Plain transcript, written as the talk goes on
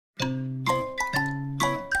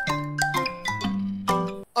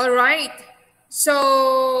All right.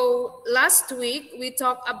 So last week we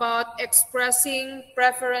talked about expressing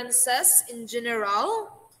preferences in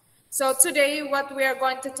general. So today what we are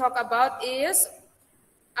going to talk about is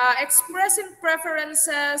expressing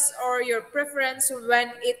preferences or your preference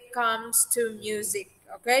when it comes to music.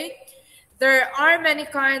 Okay. There are many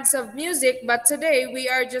kinds of music, but today we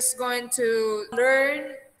are just going to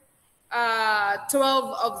learn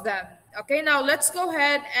 12 of them. Okay, now let's go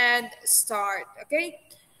ahead and start. Okay,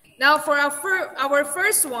 now for our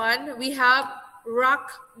first one, we have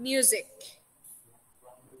rock music.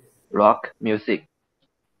 Rock music.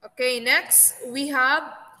 Okay, next we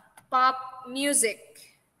have pop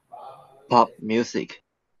music. Pop music.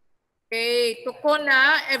 Okay,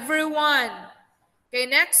 Tokona, everyone. Okay,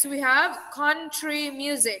 next we have country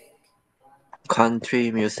music. Country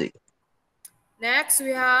music. Next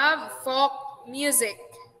we have folk music.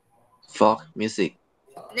 Folk music.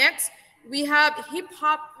 Next we have hip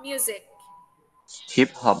hop music.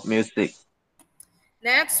 Hip hop music.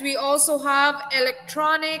 Next we also have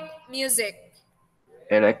electronic music.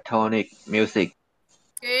 Electronic music.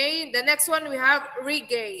 Okay, the next one we have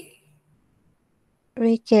reggae.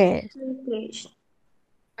 Reggae.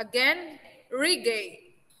 Again, reggae.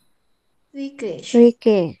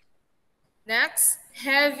 Reggae. Next,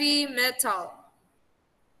 heavy metal.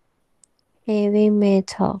 Heavy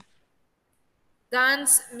metal.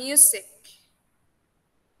 Dance music.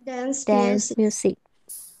 Dance music.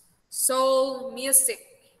 Soul music.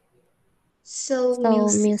 Soul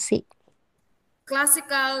music.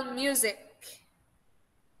 Classical music.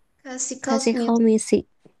 Classical music.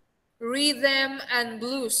 Rhythm and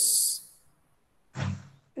blues.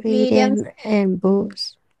 Rhythm and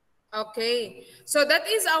blues. Okay, so that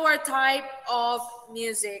is our type of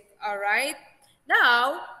music. All right,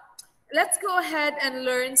 now let's go ahead and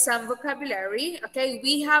learn some vocabulary. Okay,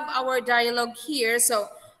 we have our dialogue here, so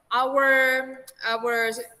our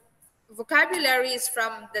vocabulary is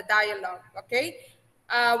from the dialogue. Okay,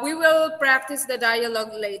 we will practice the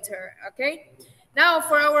dialogue later. Okay, now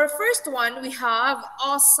for our first one we have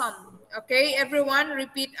awesome. Okay, everyone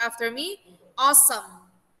repeat after me. Awesome.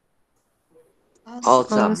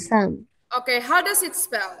 Awesome. Okay, how does it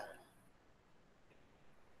spell?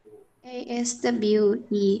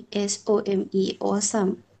 ASWESOME.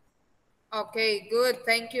 Awesome. Okay, good.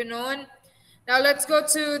 Thank you, Noon. Now let's go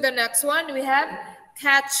to the next one. We have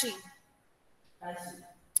catchy.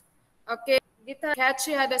 Okay, Gita,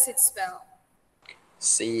 catchy, how does it spell?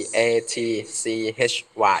 CATCHY.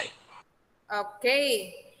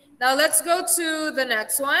 Okay, now let's go to the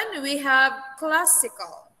next one. We have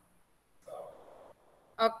classical.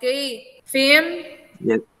 Okay, Fim.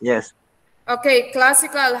 Yes. Okay,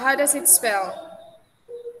 classical, how does it spell?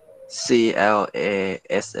 CLASSICAL.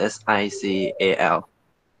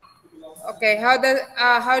 Okay,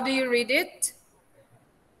 how do you read it?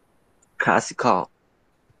 Classical.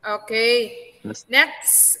 Okay, Yes.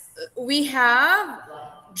 next we have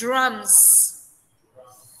drums.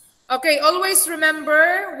 Okay, always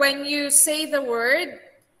remember when you say the word,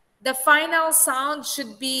 the final sound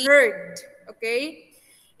should be heard. Okay,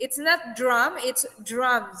 it's not drum, it's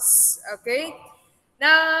drums. Okay,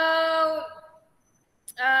 now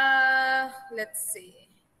let's see.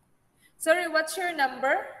 Sorry, what's your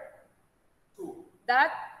number?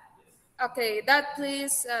 That? Okay, that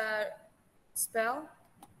please spell.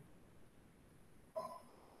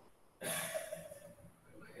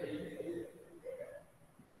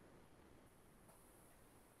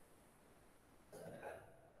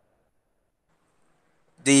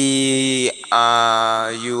 DRUMS.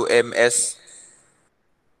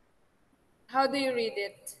 How do you read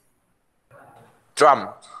it?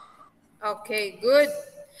 Drum. Okay, good.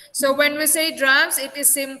 So when we say drums, it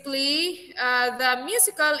is simply the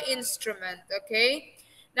musical instrument. Okay.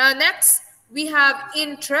 Now next we have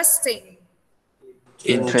interesting.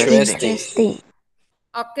 Interesting.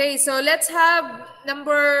 Okay, so let's have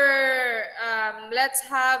number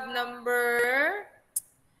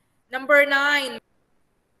 9.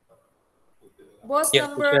 Boss Yes,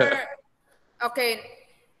 number. teacher. Okay.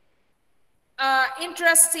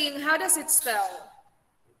 Interesting. How does it spell?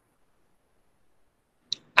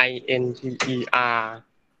 INTERESTING.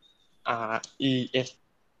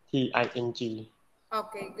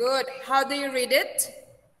 Okay, good. How do you read it?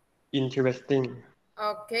 Interesting.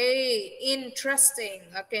 Okay, interesting.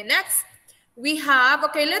 Okay, next we have,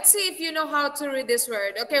 okay, let's see if you know how to read this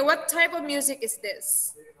word. Okay, what type of music is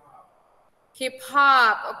this? Hip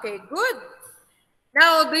hop. Okay, good.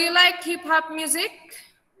 Now, do you like hip hop music?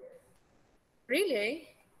 Really?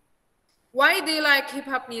 Why do you like hip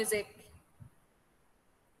hop music?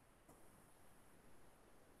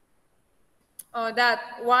 Oh,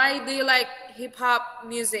 that. Why do you like hip hop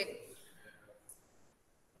music?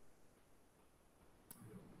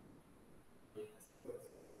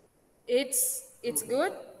 It's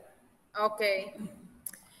good. Okay.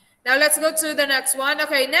 Now let's go to the next one.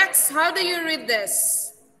 Okay, next, how do you read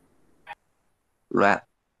this? Rap.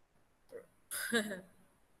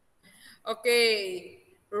 Okay,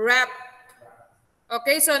 rap.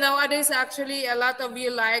 Okay, so nowadays actually a lot of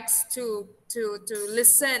you likes to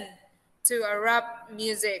listen to a rap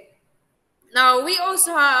music. Now we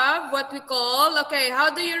also have what we call, okay,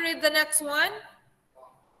 how do you read the next one?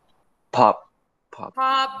 Pop. Pop.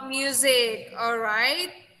 Pop music. All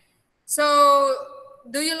right. So,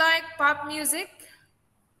 do you like pop music?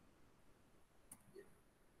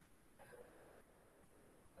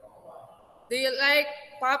 Do you like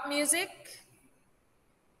pop music?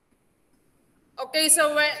 Okay,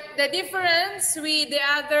 so the difference with the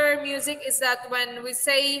other music is that when we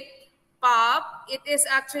say pop, it is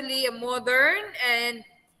actually a modern and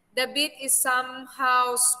the beat is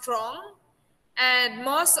somehow strong. And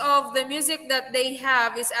most of the music that they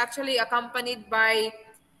have is actually accompanied by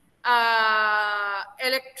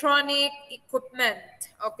electronic equipment.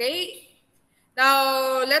 Okay,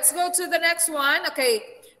 now let's go to the next one. Okay,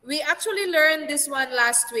 we actually learned this one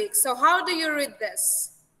last week. So how do you read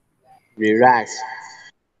this? Relax.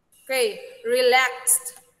 Okay,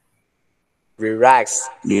 relaxed. Relax.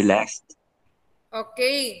 Relaxed.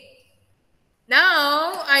 Okay.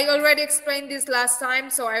 Now, I already explained this last time,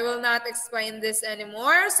 so I will not explain this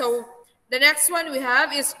anymore. So, the next one we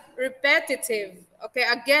have is repetitive. Okay,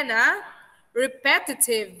 again,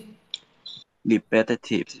 repetitive.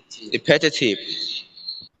 Repetitive. Repetitive.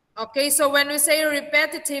 Okay, so when we say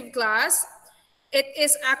repetitive class, it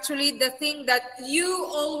is actually the thing that you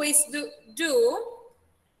always do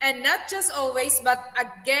and not just always, but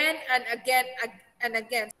again and again and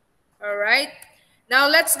again. All right. Now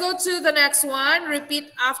let's go to the next one.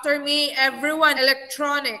 Repeat after me, everyone.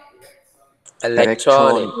 Electronic.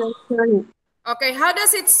 Electronic. Electronic. Electronic. Okay, how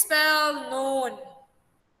does it spell known?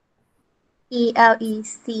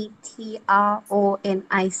 Electronic.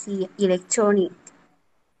 Electronic.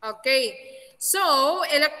 Okay, so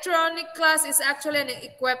electronic class is actually an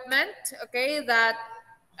equipment, okay, that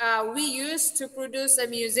we use to produce a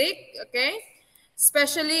music, okay,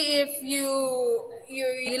 especially if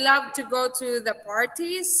you love to go to the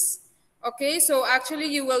parties, okay. So actually,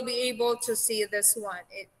 you will be able to see this one,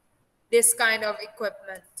 this kind of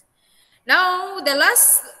equipment. Now, the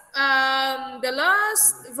last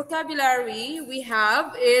vocabulary we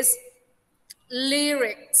have is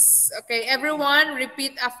lyrics. Okay, everyone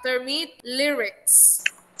repeat after me. Lyrics.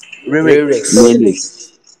 Lyrics. Lyrics.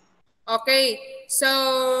 Lyrics. Okay,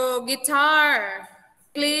 so guitar.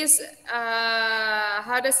 Please,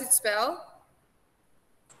 how does it spell?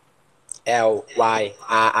 Lyrics.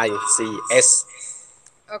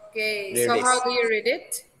 Okay, so how Lyrics. do you read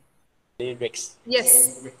it? Lyrics.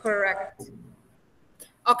 Yes, correct.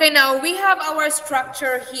 Okay, now we have our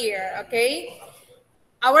structure here, okay?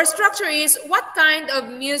 Our structure is, what kind of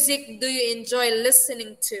music do you enjoy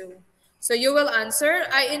listening to? So you will answer,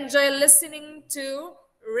 I enjoy listening to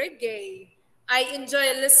reggae. I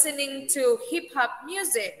enjoy listening to hip hop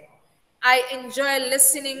music. I enjoy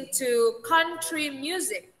listening to country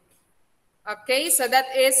music. Okay, so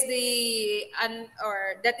that is the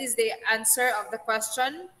answer of the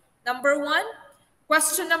question number 1.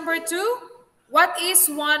 Question number 2, what is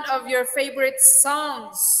one of your favorite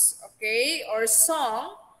songs? Okay, or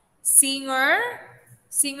song, singer,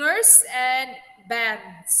 singers and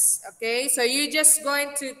bands. Okay, so you're just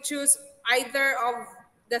going to choose either of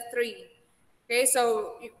the three. Okay,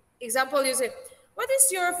 so example, you say, what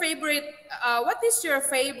is your favorite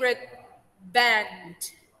band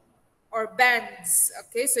or bands?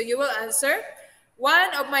 Okay, so you will answer,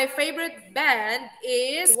 one of my favorite band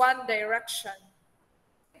is One Direction.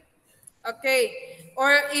 Okay,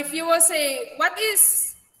 or if you will say, what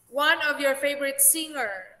is one of your favorite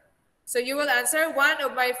singer? So you will answer, one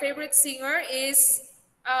of my favorite singer is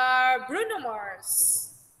Bruno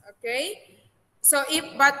Mars. Okay, so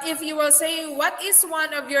if you will say, what is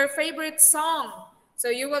one of your favorite song? So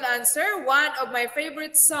you will answer, one of my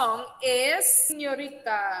favorite song is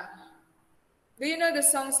Señorita. Do you know the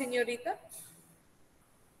song Señorita?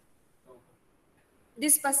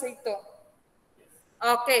 Despacito.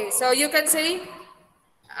 Okay, so you can say,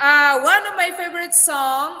 one of my favorite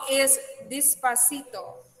song is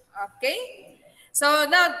Despacito. Okay, so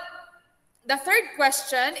now the third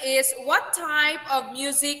question is, what type of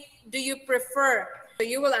music do you prefer? So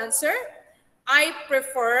you will answer, I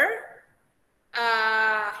prefer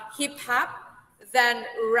hip hop than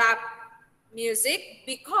rap music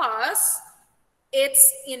because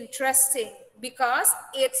it's interesting, because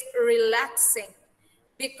it's relaxing,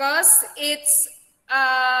 because it's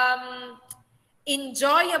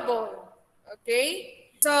enjoyable. Okay,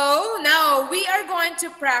 so now we are going to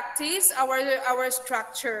practice our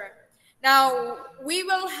structure. Now we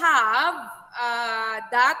will have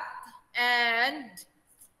that and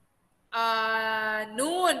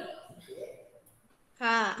noon.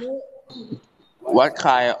 What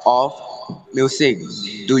kind of music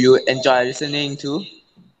do you enjoy listening to?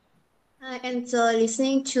 I enjoy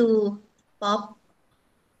listening to pop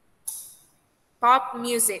Pop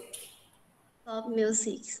music. pop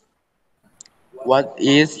music. What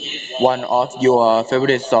is one of your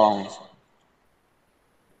favorite songs?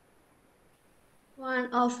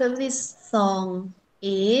 One of favorite song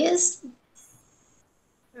is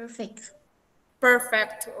Perfect.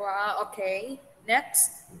 Perfect. Wow, okay.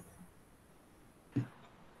 Next.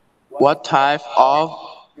 What type of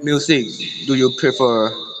music do you prefer?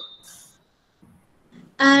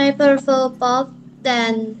 I prefer pop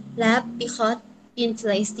than rap because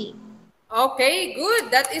interesting. Okay, good.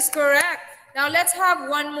 That is correct. Now let's have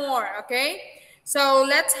one more, okay? So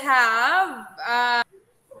let's have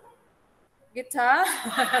guitar.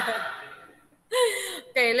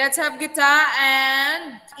 Okay, let's have guitar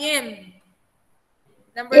and Im.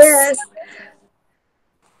 Number Yes,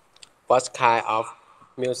 What kind of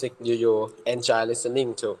music do you enjoy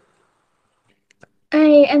listening to?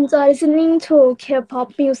 I enjoy listening to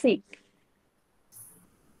K-pop music.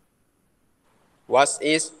 What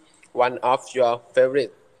is one of your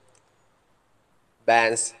favorite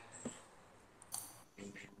bands?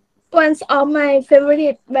 One of my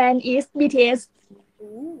favorite band is BTS.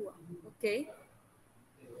 Ooh, okay.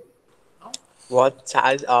 What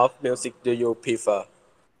type of music do you prefer?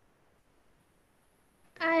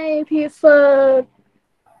 I prefer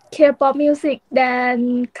K-pop music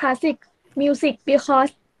than classic music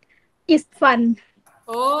because it's fun.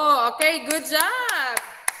 Oh, okay. Good job.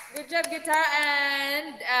 Good job, guitar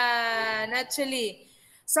and naturally.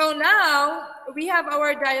 So now we have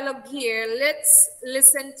our dialogue here. Let's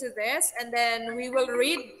listen to this and then we will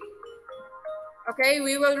read. Okay,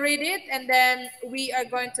 we will read it and then we are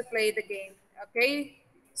going to play the game. Okay,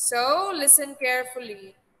 so listen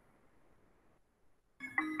carefully.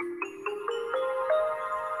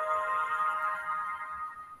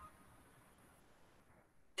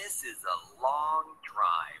 This is a long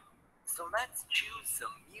drive, so let's choose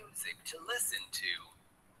some music to listen to.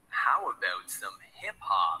 How about some hip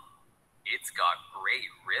hop? It's got great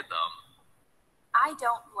rhythm. I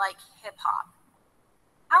don't like hip hop.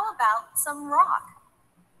 How about some rock?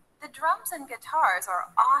 The drums and guitars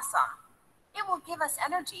are awesome. It will give us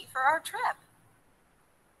energy for our trip.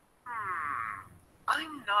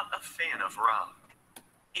 I'm not a fan of rock.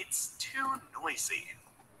 It's too noisy.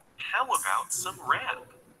 How about some rap?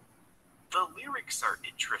 The lyrics are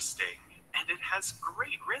interesting, and it has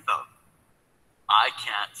great rhythm. I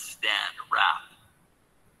can't stand rap.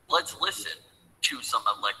 Let's listen to some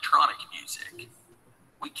electronic music.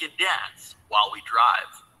 We can dance while we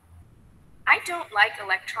drive. I don't like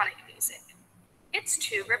electronic music. It's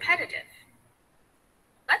too repetitive.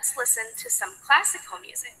 Let's listen to some classical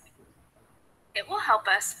music. It will help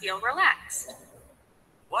us feel relaxed.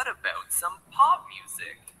 What about some pop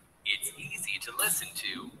music? It's easy to listen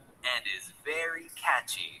to and is very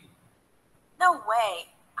catchy. No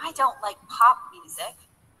way. I don't like pop music.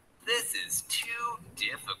 This is too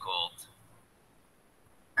difficult.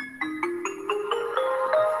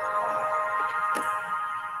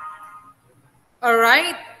 All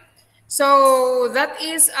right. So that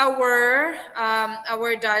is our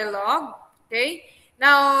dialogue. Okay.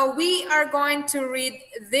 Now we are going to read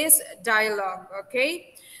this dialogue.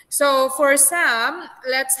 Okay. So for Sam,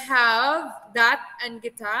 let's have that and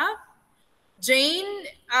guitar. Jane,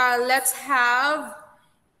 let's have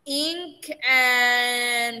ink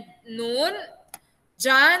and noon.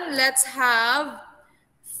 John, let's have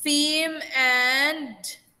theme and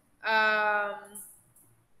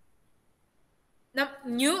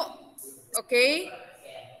new. Okay.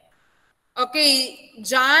 Okay,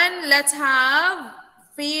 John, let's have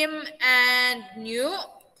theme and new.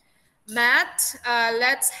 Matt,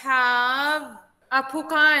 let's have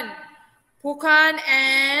Pukan. Pukan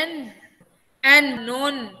and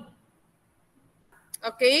Nun.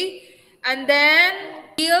 Okay. And then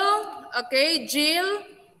Jill. Okay, Jill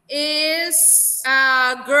is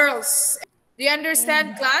girls. Do you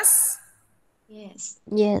understand, class? Yes.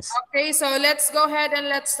 Yes. Okay, so let's go ahead and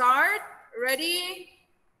let's start. Ready?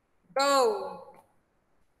 Go.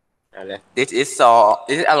 This is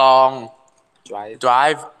a long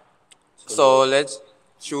drive. So let's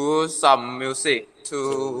choose some music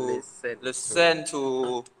to listen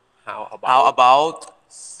to. How How about about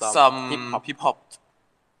some some hip hop? hip hop?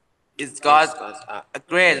 It's got a a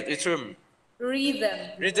great rhythm.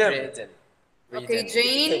 Rhythm. rhythm. Okay,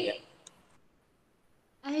 Jane.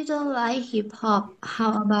 I don't like hip hop.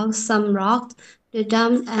 How about some rock? The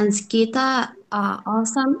drums and guitar are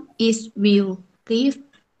awesome. It will give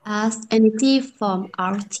us energy from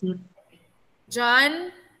our team.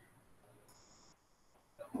 John.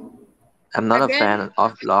 I'm not a Again. fan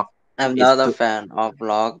of rock. I'm It's not a too fan of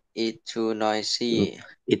rock. It's too noisy.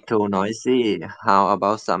 it's too noisy. How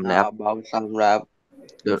about some How rap? about some rap?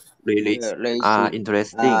 The lyrics The are lyrics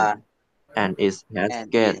interesting are and it has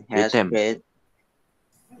and great it has rhythm. great.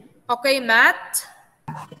 Okay, Matt.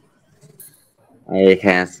 I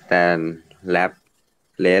can stand rap.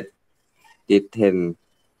 Let it tend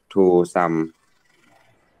to some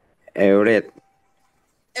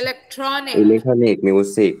Electronic. electronic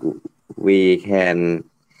music. We can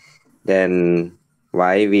then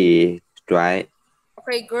why we try.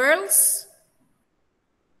 Okay, girls.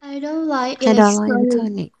 I don't like I don't like electronic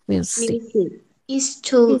electronic music. music. It's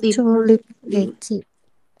too It's too repetitive,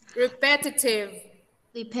 Repetitive.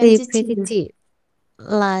 repetitive. repetitive.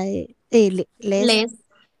 Like let's Let's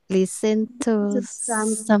listen to to some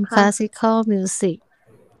some class. classical music.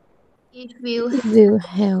 It will It will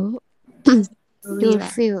help us you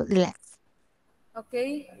relax. feel relaxed.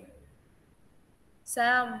 Okay.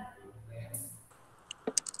 Sam.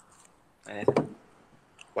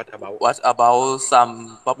 What about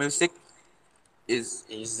some pop music? It's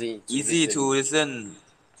Easy easy to listen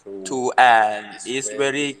to to and it's it's very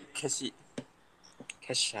very catchy.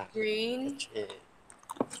 Green. catchy.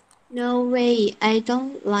 No way. I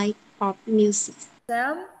don't like pop music.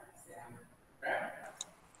 Sam.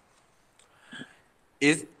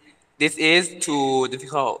 Is this is too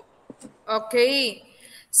difficult. Okay.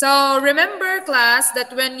 So remember, class,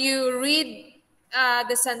 that when you read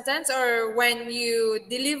the sentence or when you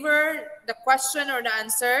deliver the question or the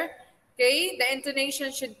answer, okay, the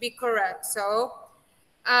intonation should be correct. So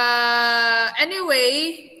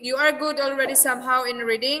anyway, you are good already somehow in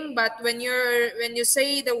reading, but when you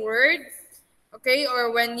say the word, okay,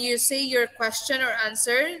 or when you say your question or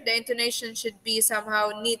answer, the intonation should be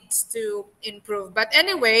somehow needs to improve. But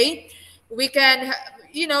anyway, we can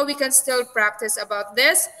we can still practice about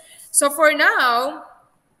this. So for now,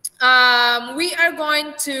 we are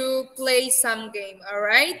going to play some game. All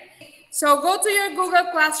right, so go to your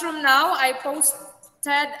Google Classroom now. I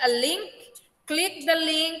posted a link. Click the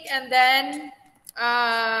link and then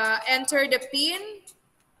enter the pin.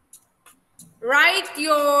 Write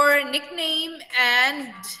your nickname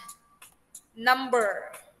and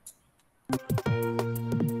number.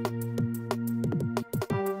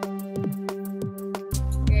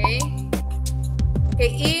 Okay.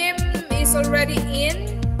 Okay, Im is already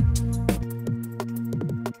in.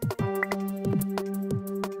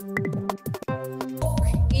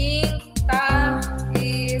 Ingta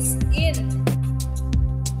is in.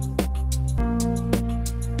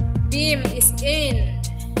 Bim is in.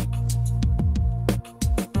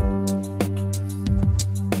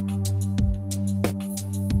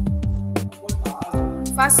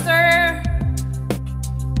 Faster.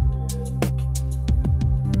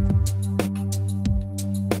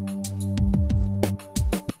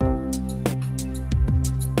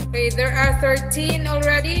 Okay, there are 13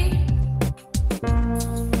 already.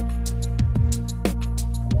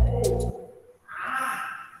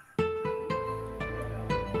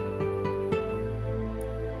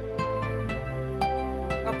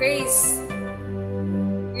 Okay,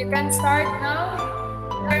 you can start now.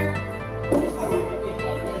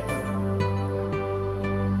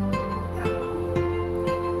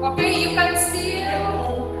 Okay, you can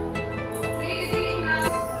still.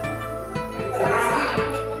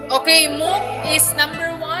 Okay, Mook is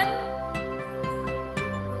number 1.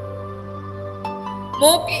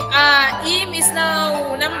 Mook, Im is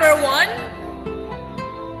now number 1.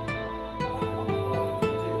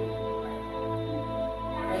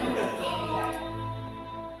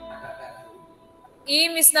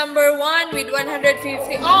 Im is number 1 with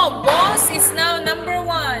 150. Oh, Boss is now number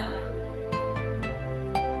 1.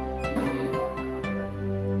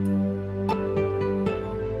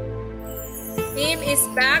 Im is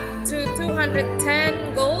back to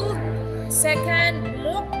 210 gold. Second,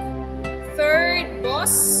 Mook. Third,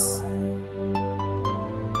 Boss.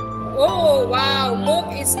 Oh, wow.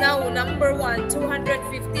 Mook is now number 1,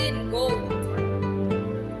 215 gold.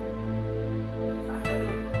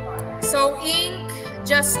 So Ink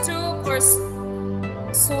just took or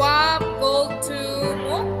swap gold to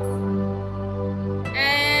Mook.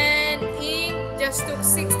 And Ink just just took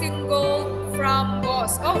 16 gold from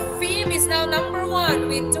Boss. Oh, Fim is now number 1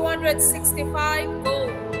 with 265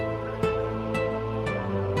 gold.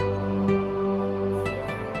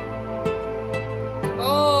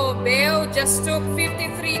 Oh, Beo just took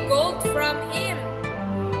 53 gold from him.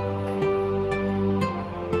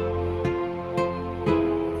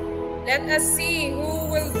 Let us see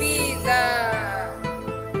who will be the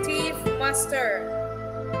thief master.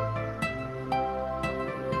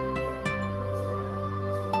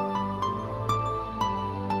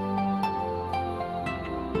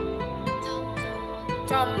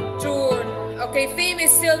 Tom June. Okay, Fim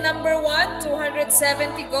is still number 1,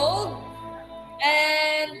 270 gold.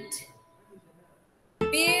 And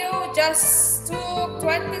Bill just took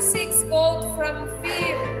 26 gold from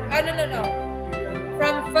Fim. No.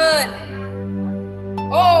 From Fun.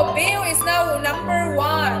 Oh, Bill is now number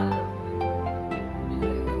 1.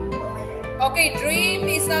 Okay, Dream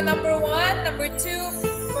is now number 1. Number 2,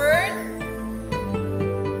 Fern.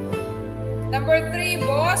 Number 3,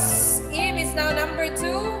 Boss. Im is now number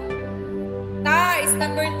 2. Ta is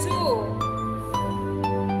number 2.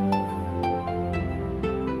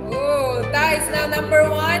 Oh, Ta is now number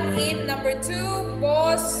 1. Im number 2.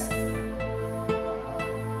 Boss.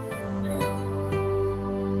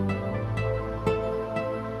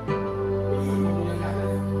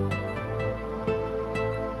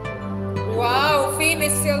 Wow, Fim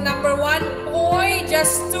is still number 1. Boy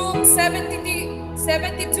just took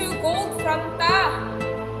 72 gold from Ta.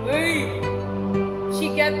 Hey, she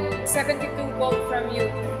get 72 gold from you.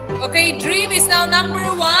 Okay, Dream is now number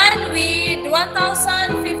 1 with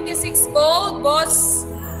 1,056 gold. Boss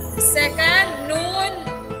second. Noon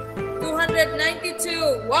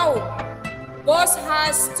 292. Wow, Boss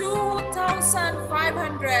has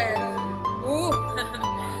 2,500. Ooh.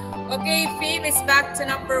 Okay, Fim is back to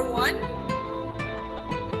number 1.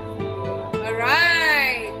 All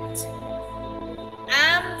right.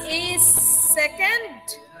 Am is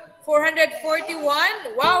second,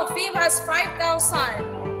 441. Wow, Fim has 5,000.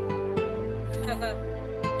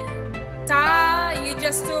 Ta, you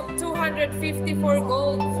just took 254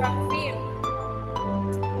 gold from Fim.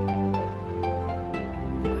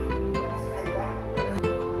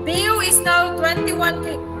 Bill is now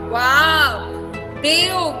 21K. Wow.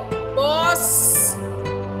 Bill, Boss,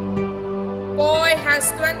 Boy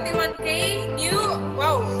has 21K. New,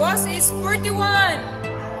 wow, Boss is 41.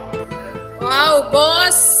 Wow,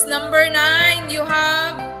 Boss, number 9, you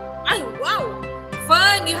have, ay, wow,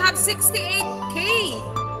 Fun, you have 68K.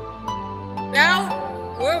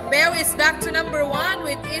 Bell is back to number 1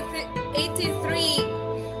 with 83.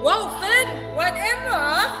 Wow, Fun,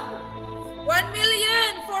 whatever. 1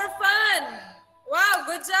 million for Fun. Wow,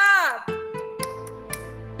 good job.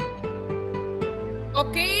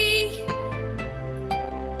 Okay.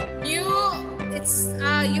 You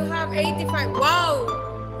have 85. Wow.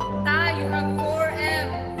 Ta, you have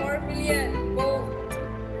 4M, 4 million gold.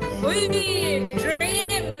 Uy,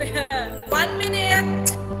 Dream. 1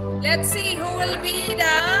 minute. Let's see who will be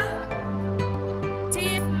the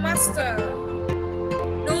thief master.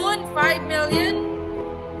 Noon, 5 million.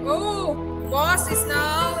 Oh, Boss is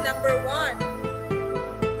now number 1.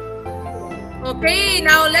 Okay,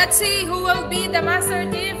 now let's see who will be the master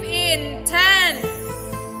thief in 10,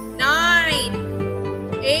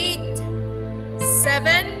 9, 8,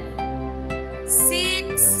 7,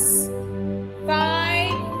 6,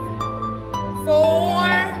 5,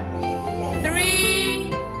 4,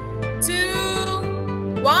 3,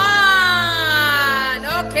 2, 1.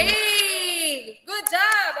 Okay, good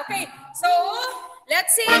job. Okay, so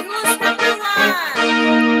let's see who's number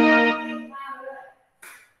 1.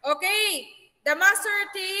 Okay, the master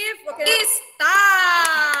thief is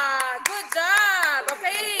Ta. Good job.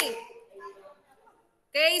 Okay.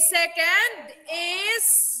 Okay, second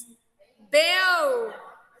is Bell.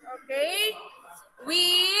 Okay,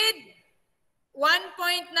 with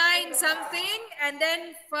 1.9 something and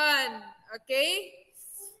then Fun. Okay.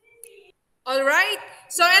 All right.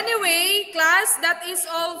 So anyway, class, that is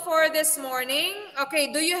all for this morning.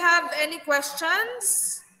 Okay, do you have any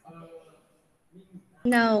questions?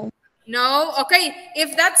 No. No? Okay,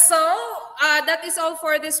 if that's so, that is all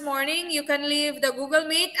for this morning. You can leave the Google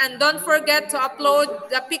Meet and don't forget to upload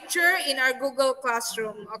the picture in our Google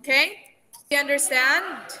Classroom, okay? You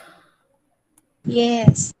understand?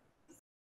 Yes.